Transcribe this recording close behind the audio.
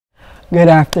Good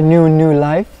afternoon, New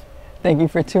Life. Thank you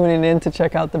for tuning in to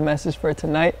check out the message for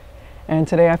tonight. And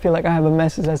today I feel like I have a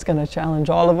message that's going to challenge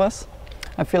all of us.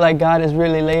 I feel like God has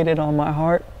really laid it on my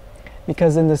heart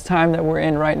because in this time that we're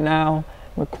in right now,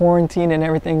 with quarantine and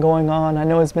everything going on, I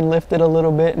know it's been lifted a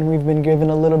little bit and we've been given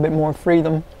a little bit more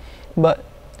freedom, but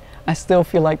I still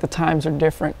feel like the times are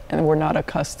different and we're not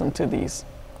accustomed to these.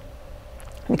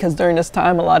 Because during this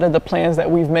time, a lot of the plans that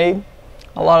we've made,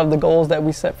 a lot of the goals that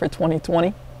we set for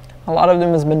 2020, a lot of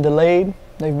them has been delayed,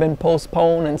 they've been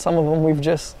postponed, and some of them we've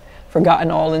just forgotten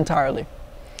all entirely.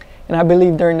 And I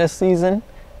believe during this season,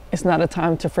 it's not a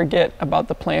time to forget about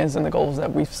the plans and the goals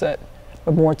that we've set,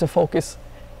 but more to focus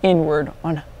inward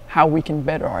on how we can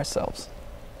better ourselves.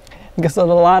 Because a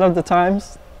lot of the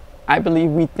times, I believe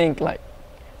we think like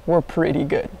we're pretty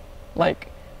good.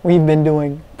 Like we've been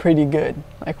doing pretty good.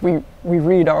 Like we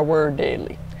read our word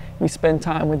daily. We spend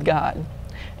time with God.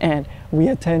 And we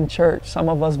attend church. Some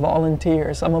of us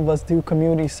volunteer. Some of us do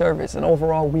community service. And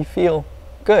overall, we feel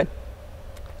good.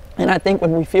 And I think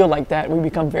when we feel like that, we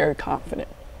become very confident.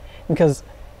 Because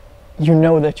you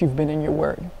know that you've been in your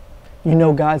word. You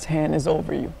know God's hand is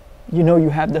over you. You know you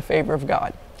have the favor of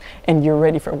God. And you're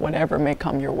ready for whatever may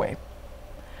come your way.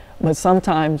 But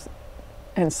sometimes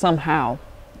and somehow,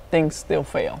 things still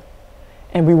fail.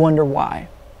 And we wonder why.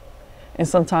 And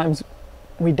sometimes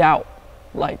we doubt,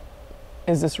 like,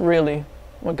 is this really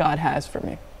what God has for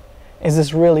me? Is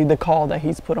this really the call that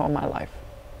He's put on my life?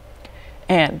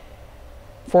 And,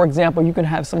 for example, you can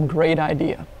have some great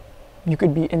idea. You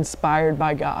could be inspired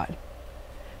by God.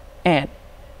 And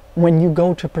when you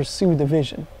go to pursue the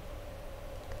vision,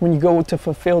 when you go to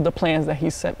fulfill the plans that He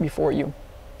set before you,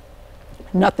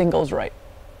 nothing goes right.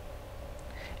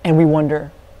 And we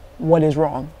wonder, what is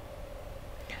wrong?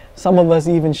 Some of us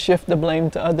even shift the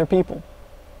blame to other people.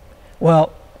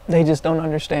 Well, they just don't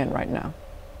understand right now.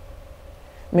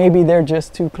 Maybe they're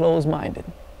just too closed-minded.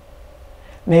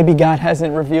 Maybe God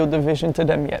hasn't revealed the vision to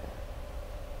them yet.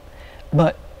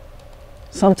 But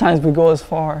sometimes we go as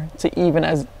far to even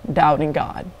as doubting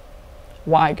God.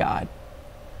 Why, God?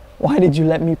 Why did you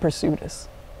let me pursue this?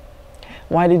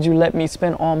 Why did you let me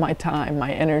spend all my time,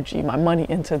 my energy, my money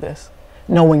into this,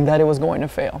 knowing that it was going to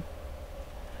fail?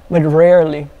 But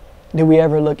rarely do we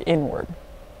ever look inward.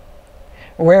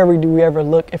 Rarely do we ever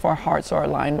look if our hearts are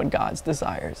aligned with God's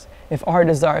desires, if our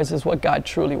desires is what God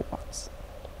truly wants.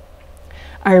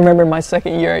 I remember my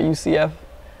second year at UCF,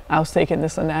 I was taking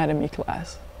this anatomy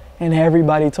class, and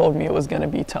everybody told me it was going to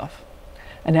be tough.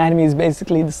 Anatomy is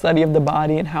basically the study of the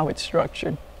body and how it's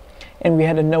structured, and we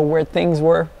had to know where things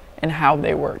were and how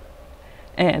they worked.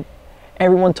 And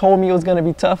everyone told me it was going to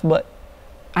be tough, but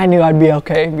I knew I'd be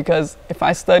okay because if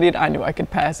I studied, I knew I could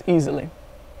pass easily.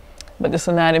 But this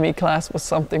anatomy class was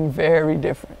something very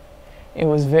different. It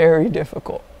was very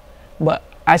difficult. But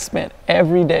I spent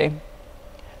every day,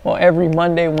 well, every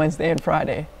Monday, Wednesday, and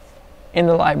Friday in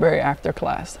the library after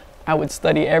class. I would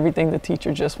study everything the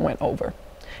teacher just went over.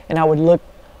 And I would look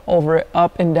over it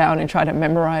up and down and try to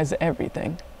memorize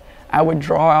everything. I would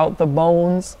draw out the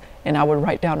bones and I would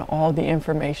write down all the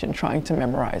information trying to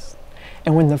memorize.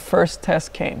 And when the first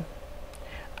test came,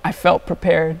 I felt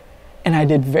prepared and I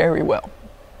did very well.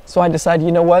 So I decided,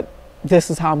 you know what? This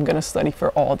is how I'm going to study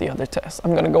for all the other tests.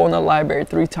 I'm going to go in the library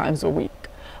 3 times a week.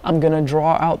 I'm going to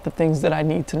draw out the things that I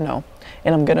need to know.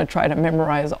 And I'm going to try to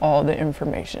memorize all the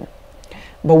information.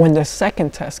 But when the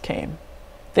second test came,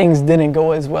 things didn't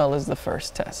go as well as the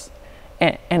first test.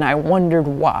 And I wondered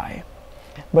why.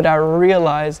 But I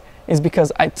realized it's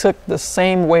because I took the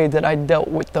same way that I dealt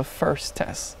with the first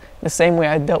test, the same way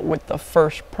I dealt with the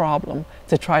first problem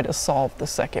to try to solve the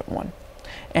second one.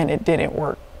 And it didn't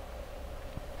work.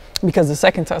 Because the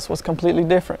second test was completely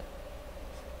different.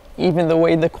 Even the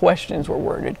way the questions were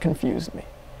worded confused me.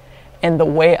 And the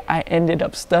way I ended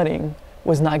up studying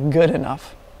was not good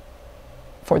enough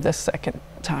for the second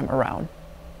time around.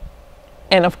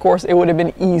 And of course, it would have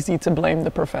been easy to blame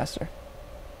the professor.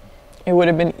 It would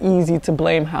have been easy to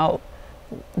blame how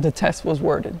the test was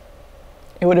worded.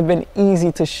 It would have been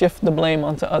easy to shift the blame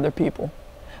onto other people.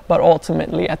 But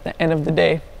ultimately, at the end of the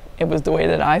day, it was the way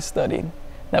that I studied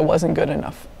that wasn't good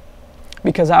enough.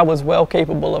 Because I was well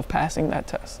capable of passing that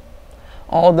test.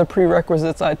 All the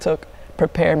prerequisites I took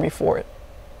prepared me for it.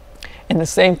 And the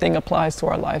same thing applies to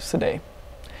our lives today.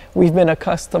 We've been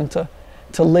accustomed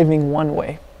to living one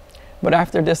way. But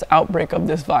after this outbreak of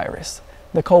this virus,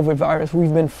 the COVID virus,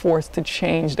 we've been forced to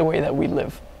change the way that we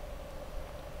live.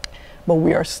 But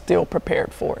we are still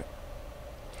prepared for it.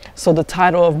 So the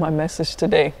title of my message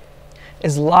today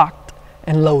is Locked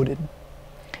and Loaded.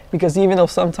 Because even though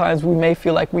sometimes we may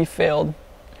feel like we failed,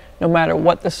 no matter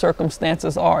what the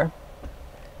circumstances are,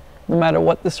 No matter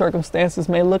what the circumstances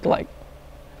may look like,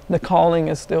 the calling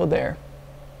is still there.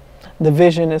 The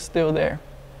vision is still there.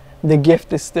 The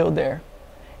gift is still there,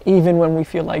 even when we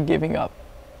feel like giving up.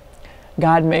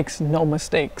 God makes no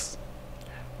mistakes.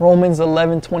 Romans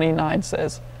 11:29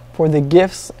 says, "For the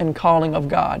gifts and calling of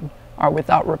God are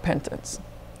without repentance."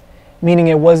 Meaning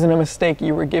it wasn't a mistake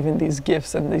you were given these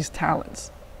gifts and these talents.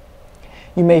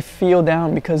 You may feel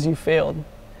down because you failed,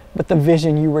 but the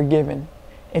vision you were given,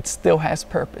 it still has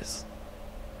purpose.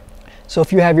 So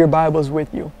if you have your Bibles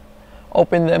with you,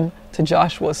 open them to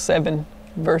Joshua 7,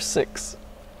 verse 6.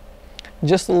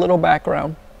 Just a little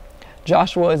background.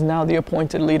 Joshua is now the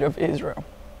appointed leader of Israel.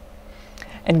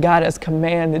 And God has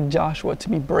commanded Joshua to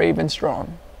be brave and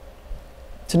strong,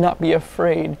 to not be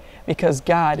afraid, because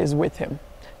God is with him,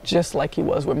 just like he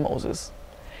was with Moses.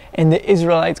 And the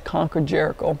Israelites conquered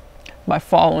Jericho by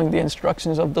following the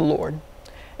instructions of the Lord.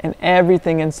 And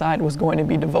everything inside was going to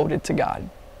be devoted to God.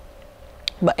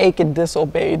 But Achan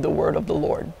disobeyed the word of the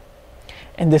Lord.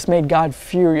 And this made God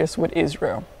furious with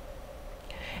Israel.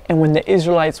 And when the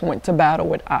Israelites went to battle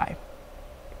with Ai,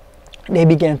 they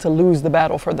began to lose the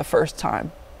battle for the first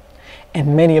time.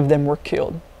 And many of them were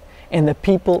killed. And the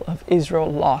people of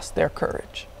Israel lost their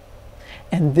courage.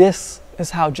 And this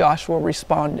is how Joshua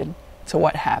responded to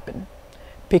what happened.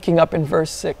 Picking up in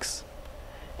verse 6,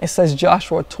 it says,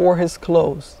 Joshua tore his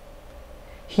clothes.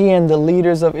 He and the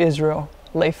leaders of Israel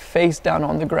lay face down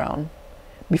on the ground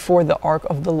before the ark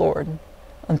of the Lord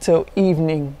until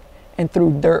evening and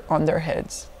threw dirt on their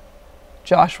heads.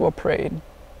 Joshua prayed,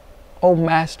 "O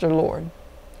Master Lord,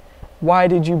 why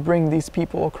did you bring these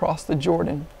people across the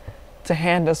Jordan to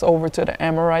hand us over to the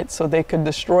Amorites so they could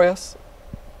destroy us?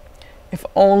 If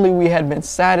only we had been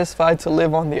satisfied to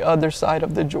live on the other side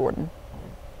of the Jordan.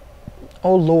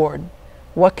 O Lord,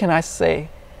 what can I say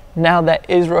now that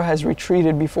Israel has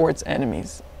retreated before its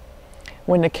enemies?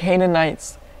 When the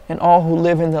Canaanites and all who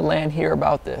live in the land hear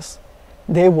about this,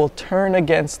 they will turn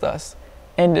against us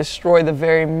and destroy the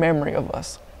very memory of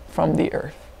us from the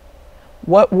earth.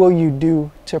 What will you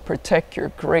do to protect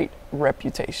your great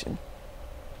reputation?"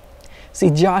 See,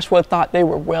 Joshua thought they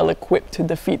were well equipped to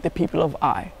defeat the people of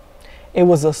Ai. It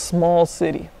was a small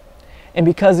city, and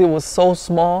because it was so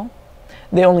small,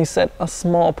 they only sent a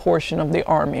small portion of the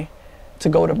army to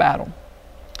go to battle.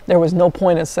 There was no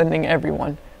point in sending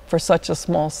everyone for such a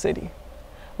small city.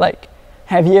 Like,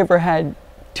 have you ever had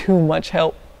too much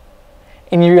help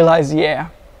and you realize, yeah,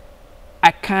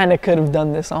 I kind of could have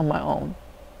done this on my own?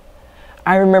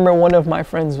 I remember one of my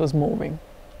friends was moving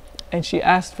and she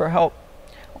asked for help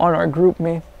on our group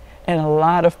meet, and a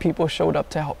lot of people showed up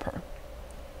to help her.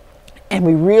 And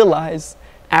we realized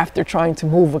after trying to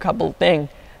move a couple of things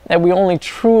that we only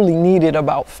truly needed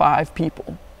about 5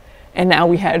 people. And now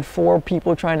we had 4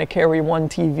 people trying to carry one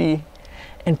TV,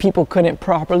 and people couldn't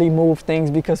properly move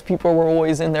things because people were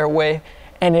always in their way.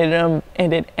 And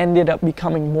it ended up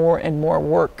becoming more and more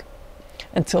work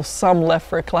until some left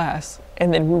for class,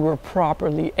 and then we were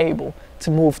properly able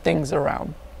to move things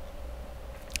around.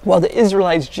 Well, the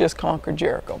Israelites just conquered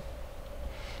Jericho,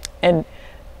 and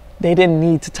they didn't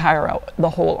need to tire out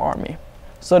the whole army.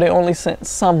 So they only sent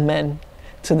some men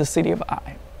to the city of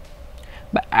Ai.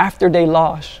 But after they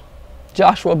lost,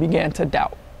 Joshua began to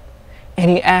doubt. And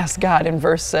he asked God in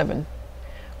verse 7,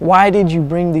 "Why did you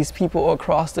bring these people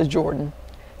across the Jordan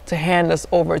to hand us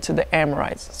over to the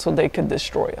Amorites so they could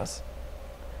destroy us?"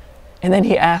 And then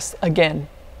he asked again,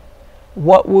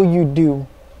 "What will you do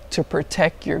to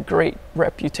protect your great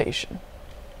reputation?"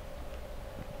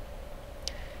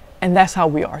 And that's how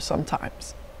we are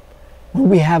sometimes. When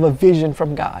we have a vision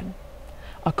from God,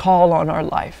 a call on our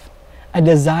life, a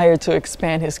desire to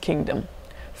expand his kingdom,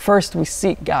 first we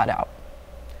seek God out.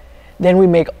 Then we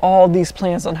make all these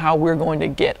plans on how we're going to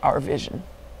get our vision.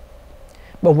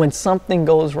 But when something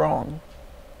goes wrong,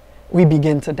 we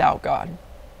begin to doubt God.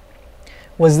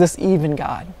 Was this even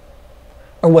God?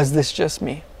 Or was this just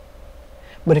me?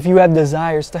 But if you have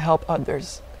desires to help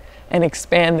others and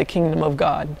expand the kingdom of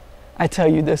God, I tell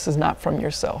you this is not from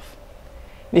yourself.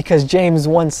 Because James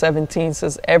 1:17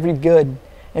 says, "Every good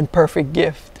and perfect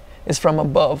gift is from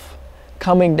above,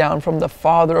 coming down from the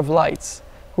Father of lights,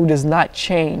 who does not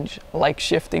change like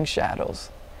shifting shadows."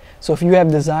 So if you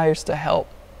have desires to help,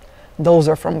 those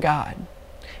are from God.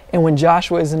 And when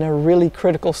Joshua is in a really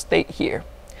critical state here,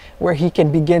 where he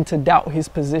can begin to doubt his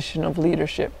position of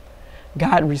leadership,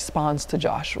 God responds to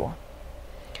Joshua.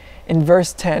 In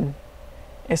verse 10,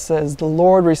 it says, "The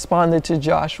Lord responded to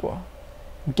Joshua,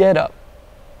 'Get up.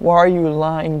 Why are you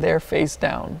lying there face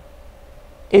down?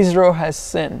 Israel has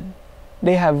sinned.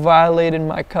 They have violated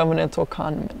my covenantal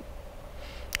commandment.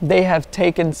 They have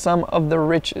taken some of the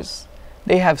riches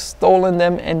They have stolen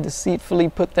them and deceitfully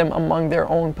put them among their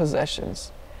own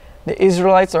possessions. The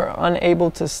Israelites are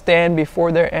unable to stand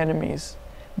before their enemies.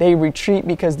 They retreat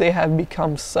because they have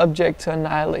become subject to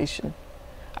annihilation.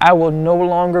 I will no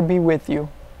longer be with you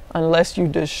unless you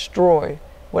destroy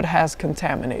what has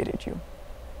contaminated you.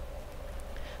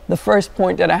 The first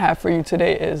point that I have for you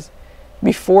today is,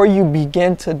 before you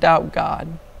begin to doubt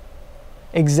God,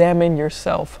 examine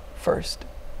yourself first.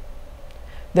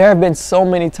 There have been so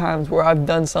many times where I've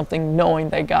done something knowing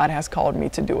that God has called me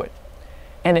to do it,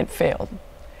 and it failed.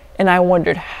 And I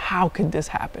wondered, how could this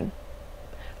happen?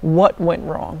 What went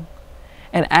wrong?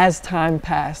 And as time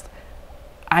passed,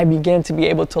 I began to be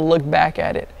able to look back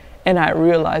at it, and I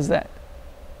realized that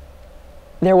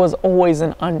there was always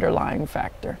an underlying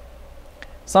factor.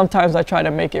 Sometimes I try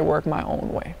to make it work my own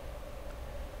way.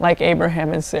 Like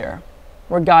Abraham and Sarah,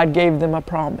 where God gave them a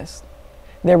promise.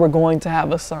 They were going to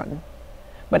have a son.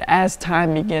 But as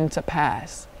time began to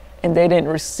pass, and they didn't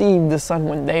receive the son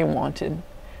when they wanted,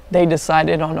 they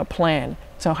decided on a plan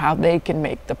to how they can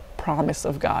make the promise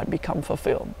of God become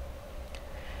fulfilled.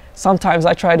 Sometimes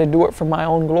I try to do it for my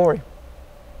own glory.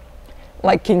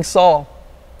 Like King Saul,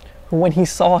 who when he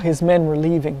saw his men were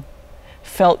leaving,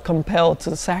 felt compelled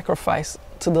to sacrifice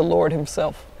to the Lord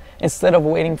himself instead of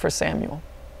waiting for Samuel.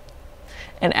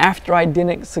 And after I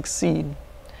didn't succeed,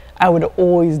 I would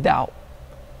always doubt,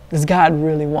 does God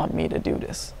really want me to do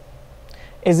this?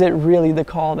 Is it really the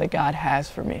call that God has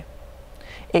for me?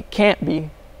 It can't be,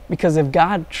 because if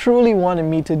God truly wanted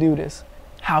me to do this,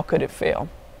 how could it fail?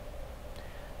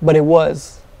 But it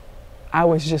was. I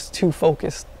was just too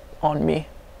focused on me.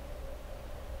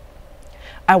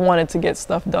 I wanted to get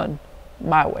stuff done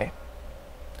my way.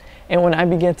 And when I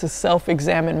began to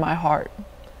self-examine my heart,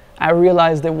 I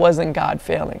realized it wasn't God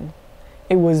failing.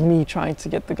 It was me trying to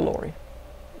get the glory.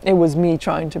 It was me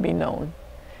trying to be known.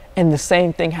 And the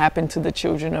same thing happened to the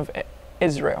children of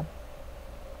Israel.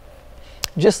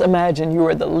 Just imagine you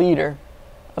are the leader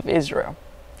of Israel.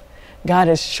 God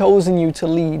has chosen you to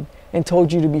lead and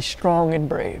told you to be strong and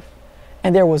brave.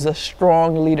 And there was a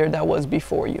strong leader that was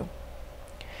before you.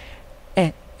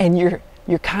 And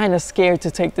you're kind of scared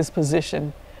to take this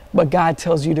position, but God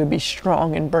tells you to be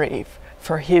strong and brave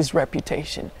for his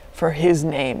reputation, for his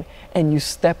name, and you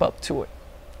step up to it.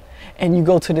 And you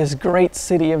go to this great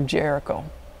city of Jericho,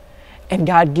 and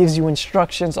God gives you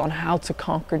instructions on how to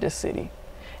conquer the city.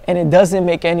 And it doesn't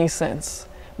make any sense,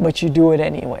 but you do it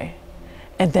anyway.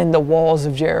 And then the walls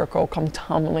of Jericho come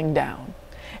tumbling down,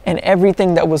 and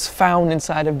everything that was found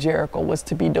inside of Jericho was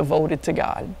to be devoted to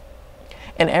God.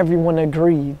 And everyone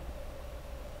agreed,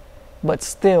 but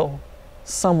still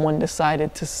someone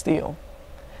decided to steal.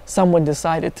 Someone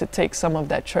decided to take some of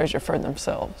that treasure for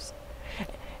themselves.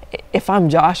 If I'm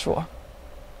Joshua,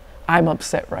 I'm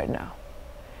upset right now,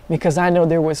 because I know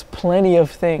there was plenty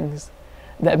of things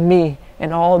that me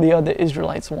and all the other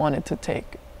Israelites wanted to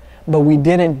take, but we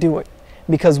didn't do it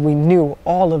because we knew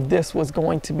all of this was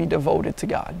going to be devoted to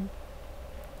God.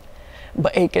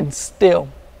 But Achan still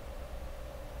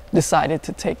decided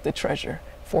to take the treasure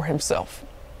for himself.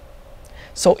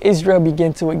 So Israel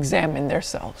began to examine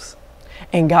themselves,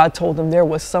 and God told them there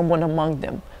was someone among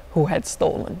them who had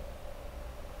stolen.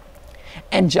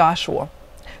 And Joshua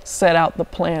set out the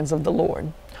plans of the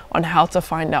Lord on how to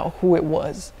find out who it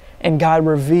was, and God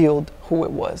revealed who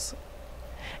it was.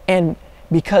 And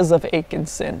because of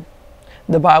Achan's sin,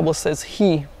 the Bible says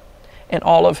he and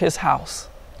all of his house,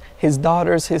 his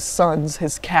daughters, his sons,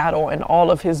 his cattle, and all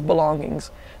of his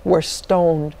belongings were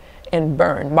stoned and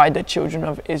burned by the children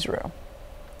of Israel.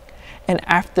 And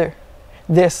after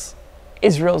this,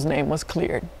 Israel's name was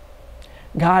cleared.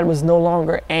 God was no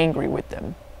longer angry with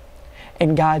them.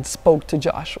 And God spoke to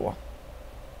Joshua.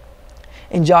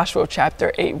 In Joshua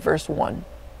chapter 8, verse 1,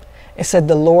 it said,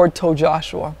 the Lord told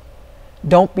Joshua,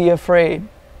 don't be afraid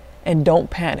and don't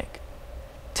panic.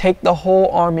 Take the whole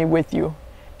army with you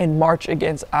and march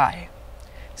against Ai.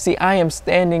 See, I am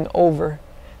standing over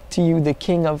to you the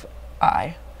king of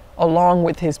Ai, along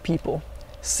with his people,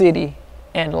 city,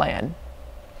 and land.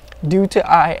 Do to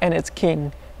Ai and its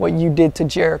king what you did to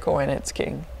Jericho and its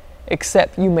king,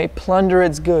 except you may plunder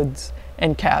its goods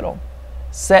and cattle.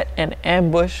 Set an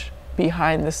ambush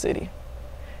behind the city.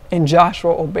 And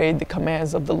Joshua obeyed the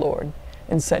commands of the Lord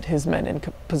and set his men in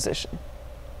position.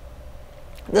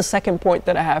 The second point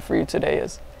that I have for you today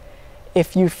is,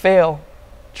 if you fail,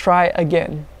 try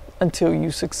again until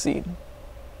you succeed.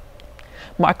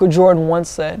 Michael Jordan once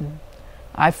said,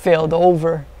 I failed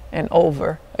over and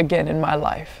over again in my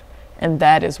life, and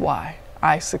that is why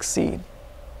I succeed.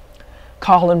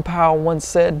 Colin Powell once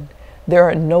said, there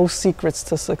are no secrets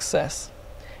to success.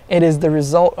 It is the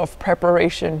result of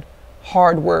preparation,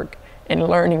 hard work, and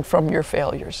learning from your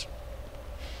failures.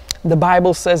 The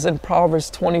Bible says in Proverbs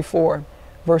 24,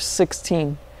 verse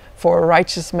 16, "For a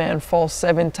righteous man falls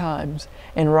 7 times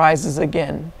and rises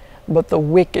again, but the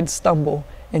wicked stumble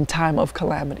in time of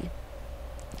calamity."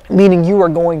 Meaning you are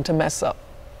going to mess up.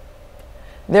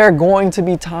 There are going to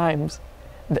be times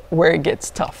where it gets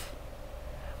tough,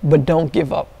 but don't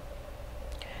give up.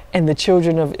 And the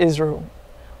children of Israel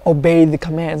obeyed the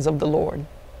commands of the Lord,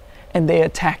 and they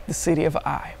attacked the city of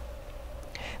Ai.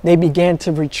 They began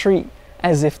to retreat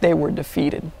as if they were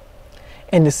defeated.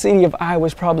 And the city of Ai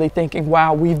was probably thinking,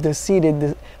 wow, we've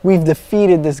defeated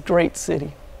this great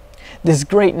city, this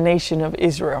great nation of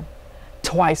Israel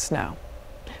twice now.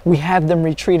 We have them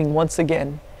retreating once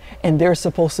again, and they're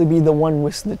supposed to be the one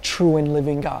with the true and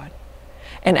living God.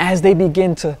 And as they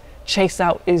begin to chase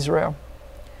out Israel,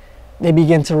 they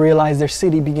begin to realize their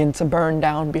city began to burn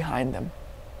down behind them.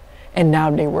 And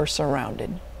now they were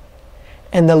surrounded.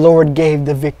 And the Lord gave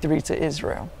the victory to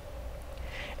Israel.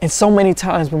 And so many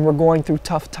times when we're going through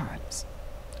tough times,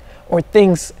 or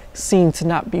things seem to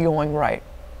not be going right,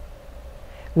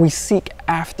 we seek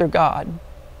after God.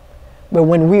 But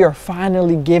when we are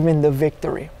finally given the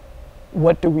victory,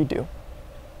 what do?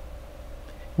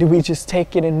 Do we just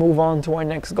take it and move on to our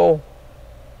next goal?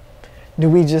 Do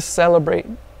we just celebrate?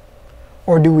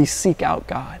 Or do we seek out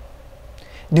God?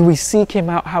 Do we seek Him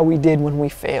out how we did when we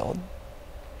failed?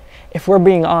 If we're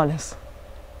being honest,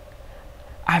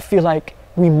 I feel like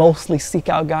we mostly seek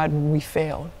out God when we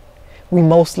failed. We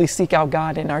mostly seek out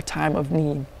God in our time of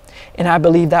need. And I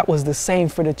believe that was the same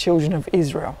for the children of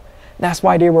Israel. That's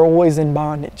why they were always in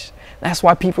bondage. That's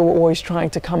why people were always trying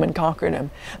to come and conquer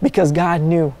them, because God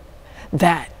knew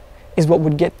that is what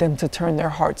would get them to turn their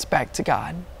hearts back to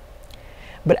God.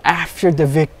 But after the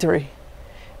victory,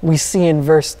 we see in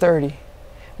verse 30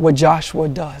 what Joshua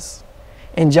does.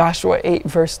 In Joshua 8,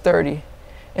 verse 30,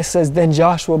 it says, "Then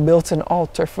Joshua built an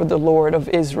altar for the Lord of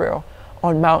Israel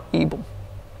on Mount Ebal,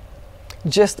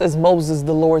 just as Moses,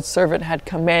 the Lord's servant, had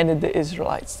commanded the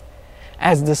Israelites,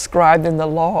 as described in the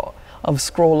law of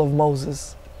scroll of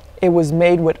Moses. It was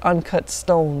made with uncut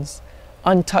stones,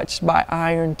 untouched by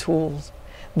iron tools.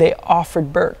 They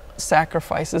offered burnt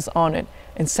sacrifices on it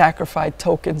and sacrificed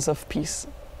tokens of peace."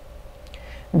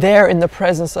 There in the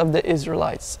presence of the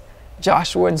Israelites,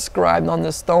 Joshua inscribed on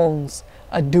the stones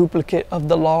a duplicate of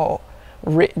the law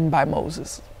written by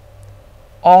Moses.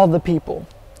 All the people,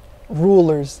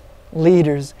 rulers,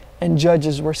 leaders, and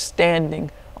judges were standing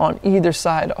on either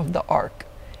side of the ark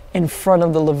in front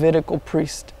of the Levitical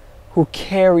priest who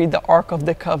carried the Ark of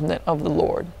the Covenant of the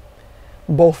Lord.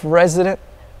 Both resident,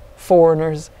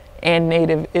 foreigners, and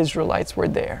native Israelites were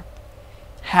there.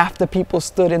 Half the people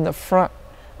stood in the front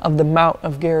of the Mount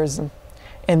of Gerizim,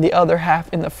 and the other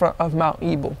half in the front of Mount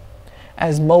Ebal,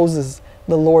 as Moses,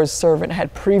 the Lord's servant,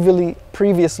 had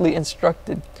previously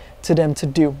instructed to them to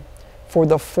do for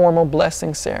the formal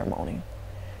blessing ceremony.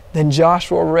 Then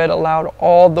Joshua read aloud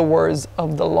all the words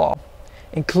of the law,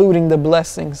 including the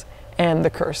blessings and the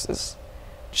curses,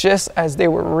 just as they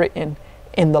were written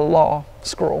in the law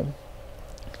scroll.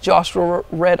 Joshua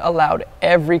read aloud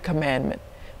every commandment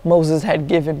Moses had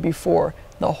given before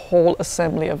the whole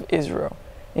assembly of Israel,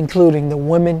 including the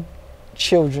women,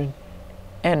 children,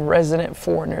 and resident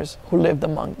foreigners who lived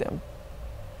among them.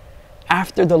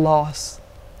 After the loss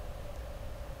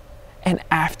and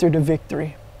after the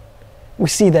victory, we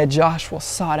see that Joshua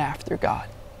sought after God.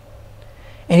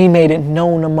 And he made it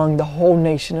known among the whole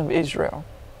nation of Israel.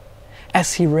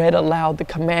 As he read aloud the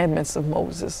commandments of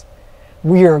Moses,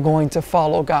 we are going to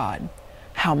follow God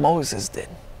how Moses did.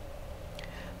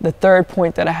 The third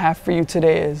point that I have for you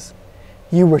today is,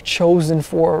 you were chosen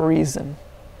for a reason.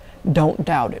 Don't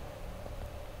doubt it.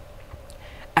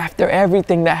 After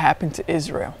everything that happened to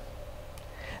Israel,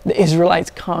 the Israelites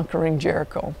conquering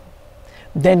Jericho,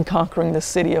 then conquering the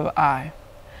city of Ai,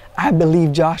 I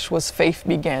believe Joshua's faith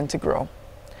began to grow.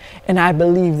 And I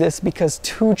believe this because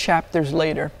 2 chapters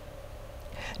later,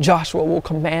 Joshua will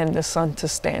command the sun to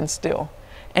stand still,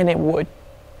 and it would.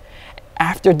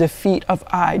 After defeat of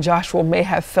Ai, Joshua may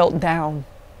have felt down.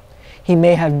 He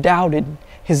may have doubted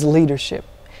his leadership.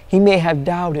 He may have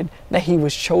doubted that he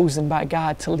was chosen by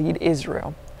God to lead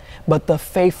Israel. But the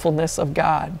faithfulness of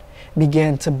God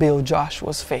began to build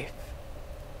Joshua's faith.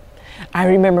 I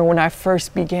remember when I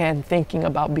first began thinking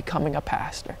about becoming a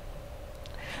pastor.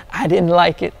 I didn't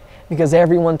like it because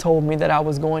everyone told me that I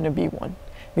was going to be one,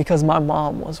 because my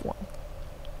mom was one.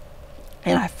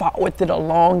 And I fought with it a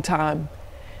long time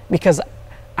because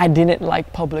I didn't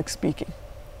like public speaking.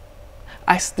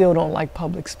 I still don't like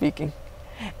public speaking.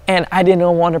 And I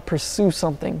didn't want to pursue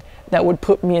something that would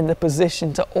put me in the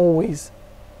position to always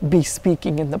be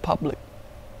speaking in the public.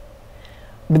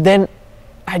 But then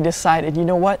I decided, you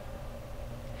know what?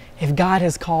 If God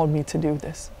has called me to do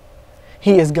this,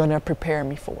 He is going to prepare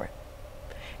me for it.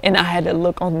 And I had to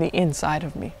look on the inside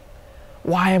of me.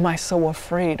 Why am I so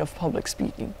afraid of public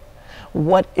speaking?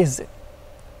 What is it?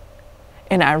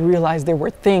 And I realized there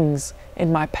were things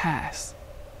in my past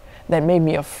that made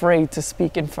me afraid to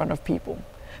speak in front of people.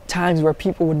 Times where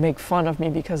people would make fun of me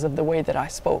because of the way that I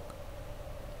spoke.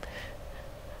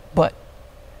 But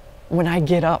when I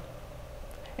get up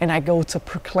and I go to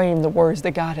proclaim the words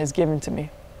that God has given to me,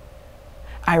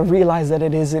 I realize that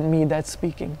it isn't me that's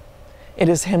speaking. It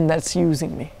is Him that's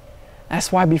using me.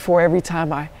 That's why before every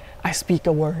time I speak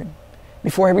a word,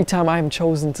 before every time I am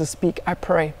chosen to speak, I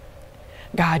pray,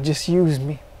 God, just use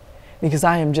me, because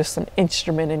I am just an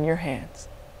instrument in your hands.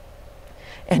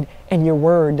 And your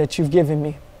word that you've given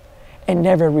me, it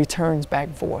never returns back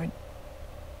void.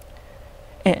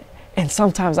 And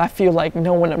sometimes I feel like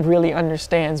no one really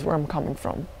understands where I'm coming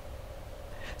from.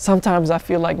 Sometimes I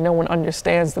feel like no one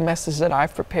understands the message that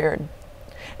I've prepared,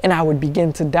 and I would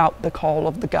begin to doubt the call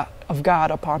of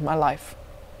God upon my life.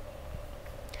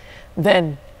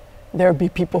 Then there would be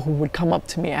people who would come up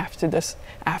to me after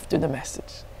the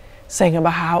message, saying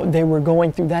about how they were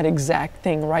going through that exact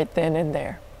thing right then and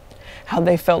there, how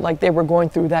they felt like they were going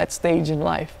through that stage in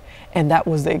life, and that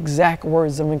was the exact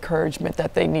words of encouragement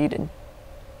that they needed.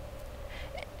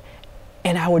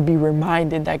 And I would be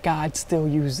reminded that God still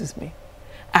uses me.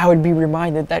 I would be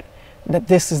reminded that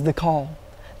this is the call.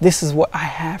 This is what I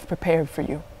have prepared for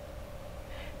you.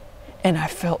 And I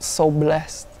felt so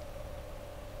blessed.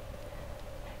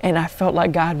 And I felt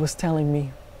like God was telling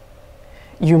me,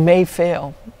 you may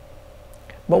fail,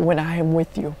 but when I am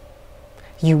with you,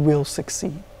 you will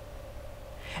succeed.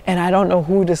 And I don't know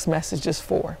who this message is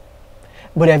for,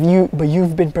 but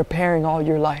you've been preparing all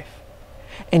your life,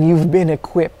 and you've been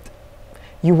equipped.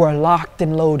 You are locked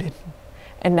and loaded,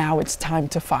 and now it's time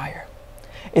to fire.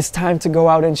 It's time to go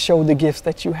out and show the gifts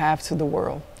that you have to the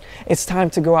world. It's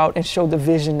time to go out and show the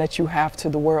vision that you have to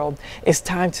the world. It's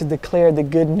time to declare the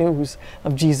good news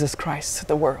of Jesus Christ to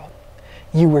the world.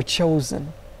 You were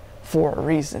chosen for a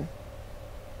reason.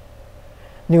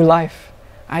 New Life,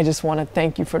 I just want to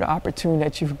thank you for the opportunity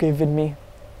that you've given me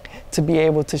to be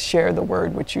able to share the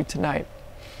word with you tonight.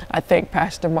 I thank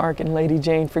Pastor Mark and Lady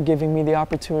Jane for giving me the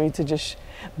opportunity to just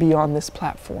be on this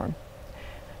platform.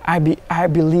 I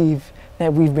believe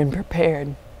that we've been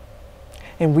prepared,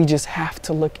 and we just have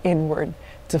to look inward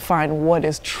to find what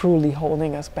is truly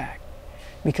holding us back,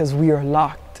 because we are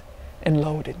locked and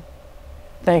loaded.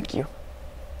 Thank you,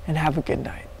 and have a good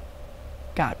night.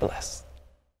 God bless.